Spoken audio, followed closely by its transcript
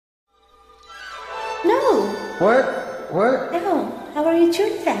What? What? No, how are you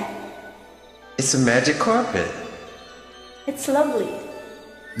doing that? It's a magic carpet. It's lovely.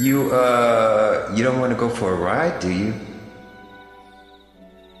 You don't want to go for a ride, do you?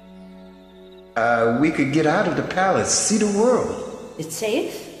 We could get out of the palace, see the world. It's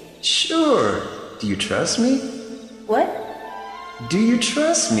safe? Sure. Do you trust me? What? Do you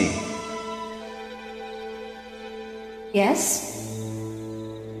trust me? Yes?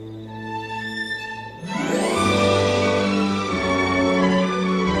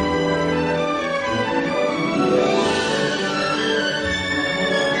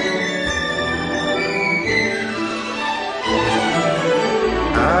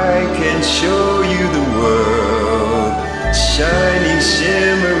 I can show you the world, shining,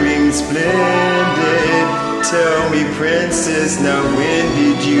 shimmering, splendid. Tell me, princess, now when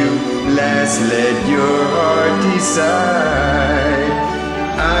did you last let your heart decide?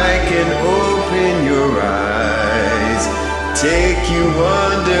 I can open your eyes, take you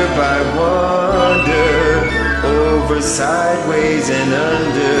wonder by wonder, over, sideways, and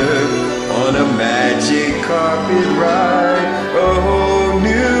under, on a magic carpet ride. A whole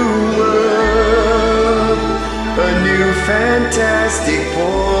new world, a new fantastic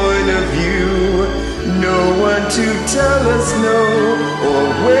point of view. No one to tell us no, or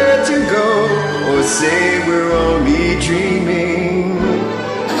where to go, or say we're only dreaming.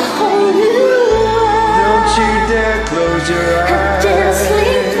 Oh, Don't you dare close your eyes. did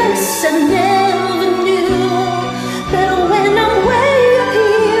sleepless, I never knew that when I'm way up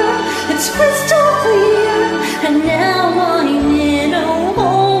here, it's crystal clear, and now I'm in a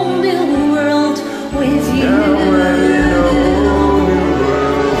whole new world with you. Now we're in a whole new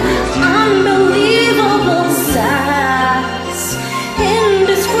world with you. Unbelievable sights,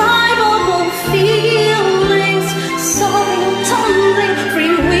 indescribable feelings, soaring, tumbling,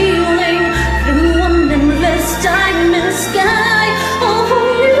 freewheeling through an endless diamond sky. Oh,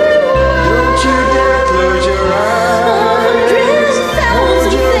 Don't you dare close your eyes.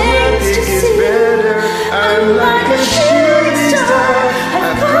 100,000 things to It's see. better. I'm like a shooting star.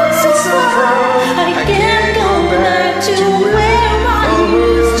 I've come so far. I can't go back to where I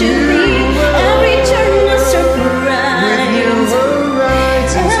used to be. Every turn a surprise.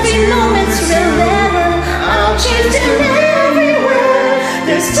 Every moment's real letter. I'll chase it everywhere.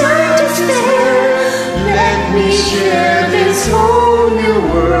 There's time to spare. Let me share this whole new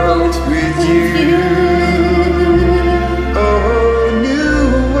world with you.